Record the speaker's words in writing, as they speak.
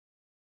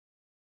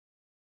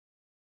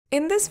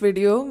In this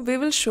video, we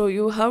will show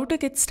you how to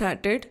get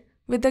started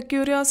with the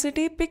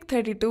Curiosity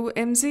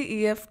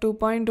PIC32MZ EF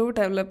 2.0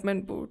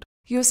 development board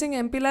using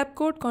MPLAB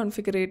code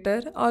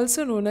configurator,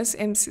 also known as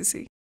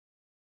MCC.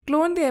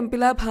 Clone the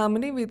MPLAB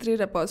Harmony v3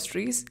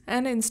 repositories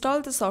and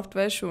install the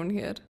software shown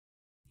here.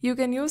 You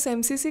can use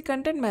MCC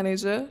Content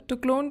Manager to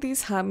clone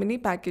these Harmony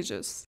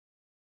packages.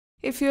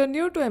 If you are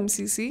new to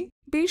MCC,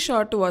 be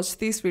sure to watch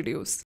these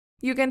videos.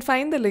 You can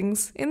find the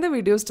links in the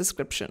video's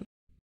description.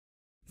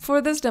 For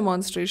this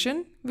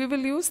demonstration, we will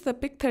use the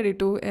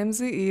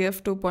PIC32MZ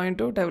EF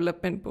 2.0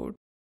 development board.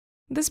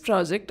 This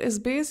project is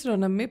based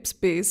on a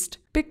MIPS-based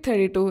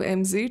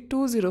PIC32MZ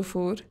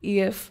 204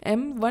 EF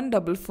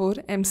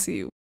M144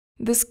 MCU.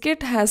 This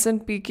kit has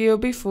an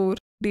PKOB4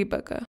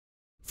 debugger.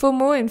 For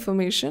more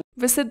information,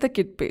 visit the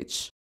kit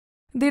page.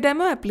 The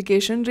demo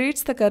application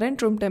reads the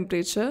current room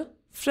temperature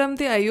from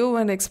the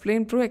IO1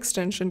 Xplained Pro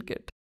Extension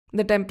kit.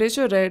 The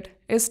temperature read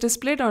is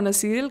displayed on a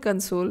serial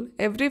console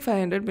every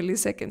 500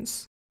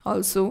 milliseconds.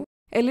 Also,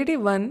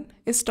 LED 1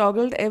 is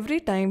toggled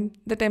every time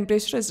the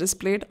temperature is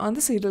displayed on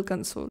the serial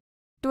console.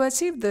 To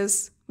achieve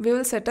this, we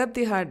will set up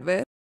the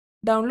hardware,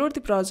 download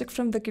the project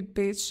from the kit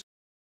page,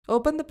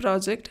 open the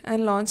project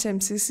and launch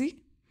MCC,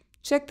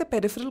 check the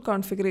peripheral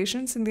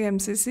configurations in the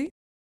MCC,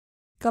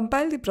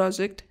 compile the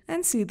project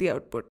and see the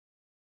output.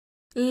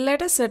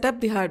 Let us set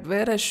up the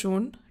hardware as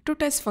shown to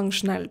test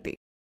functionality.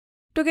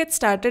 To get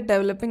started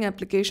developing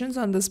applications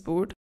on this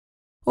board,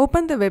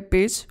 open the web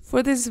page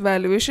for this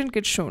evaluation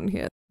kit shown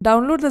here.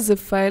 Download the zip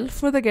file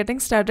for the Getting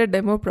Started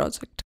demo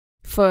project.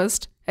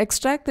 First,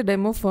 extract the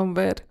demo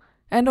firmware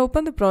and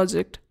open the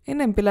project in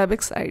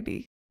MPLAB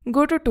IDE.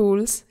 Go to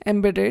Tools,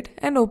 Embedded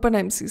and open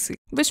MCC,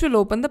 which will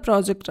open the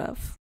project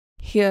graph.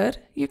 Here,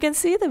 you can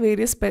see the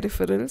various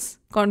peripherals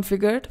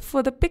configured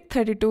for the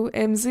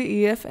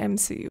PIC32MZ EF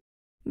MCU.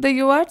 The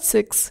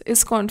UART6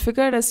 is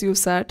configured as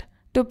USART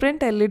to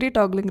print LED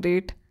toggling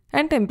rate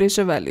and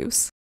temperature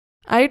values.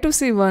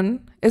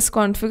 I2C1 is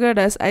configured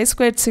as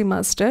I2C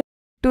master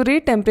to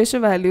read temperature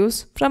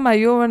values from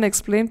IO1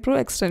 Xplained Pro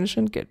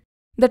Extension kit.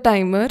 The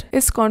timer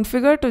is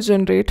configured to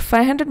generate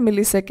 500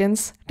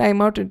 milliseconds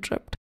timeout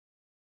interrupt.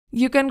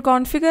 You can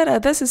configure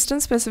other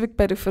system-specific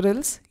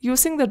peripherals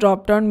using the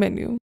drop-down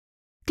menu.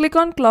 Click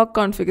on Clock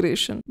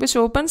Configuration, which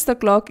opens the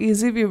Clock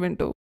Easy View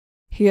window.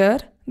 Here,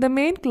 the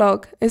main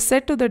clock is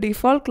set to the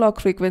default clock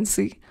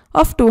frequency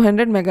of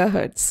 200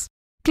 MHz.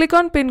 Click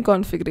on Pin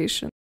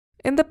Configuration.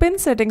 In the Pin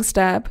Settings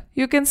tab,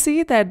 you can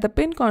see that the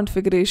pin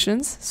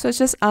configurations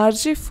such as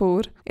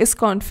RG4 is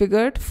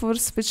configured for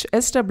switch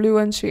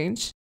SW1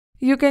 change.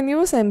 You can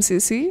use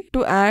MCC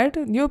to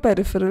add new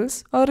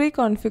peripherals or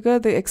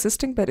reconfigure the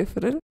existing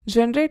peripheral,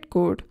 generate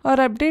code or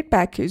update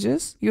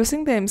packages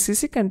using the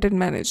MCC Content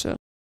Manager.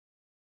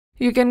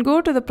 You can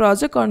go to the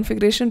project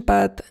configuration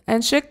path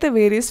and check the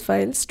various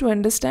files to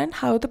understand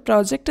how the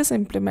project is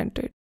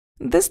implemented.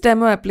 This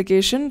demo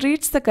application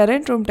reads the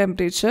current room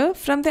temperature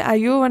from the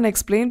IO1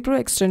 Xplained Pro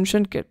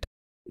Extension kit.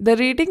 The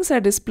readings are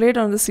displayed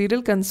on the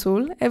serial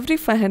console every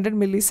 500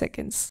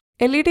 milliseconds.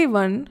 LED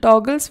 1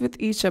 toggles with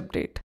each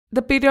update.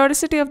 The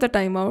periodicity of the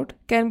timeout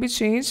can be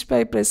changed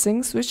by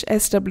pressing switch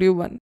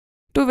SW1.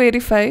 To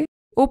verify,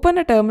 open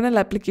a terminal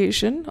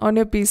application on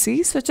your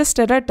PC such as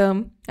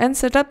TerraTerm and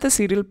set up the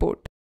serial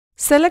port.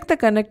 Select the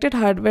connected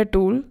hardware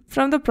tool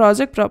from the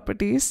project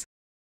properties,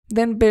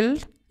 then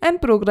build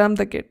and program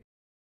the kit.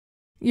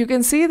 You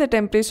can see the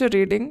temperature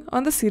reading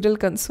on the serial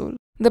console.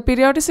 The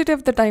periodicity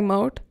of the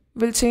timeout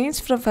will change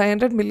from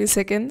 500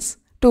 milliseconds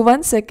to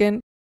 1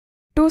 second,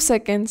 2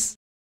 seconds,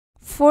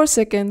 4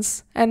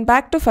 seconds and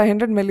back to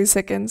 500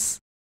 milliseconds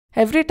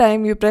every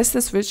time you press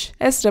the switch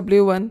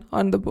SW1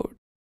 on the board.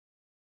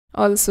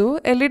 Also,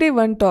 LED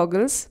 1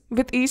 toggles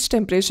with each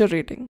temperature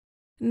reading.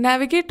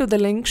 Navigate to the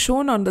link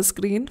shown on the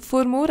screen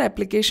for more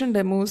application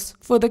demos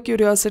for the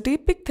Curiosity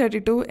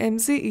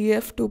PIC32MZ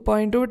EF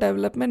 2.0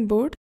 development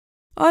board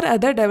or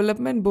other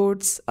development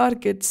boards or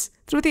kits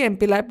through the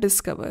MPLAB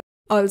Discover.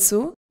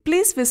 Also,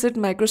 please visit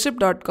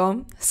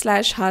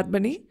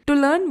microchip.com/harmony to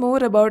learn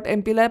more about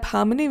MPLAB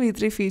Harmony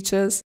v3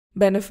 features,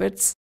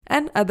 benefits,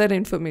 and other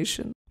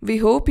information. We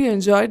hope you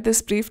enjoyed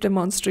this brief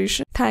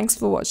demonstration. Thanks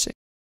for watching.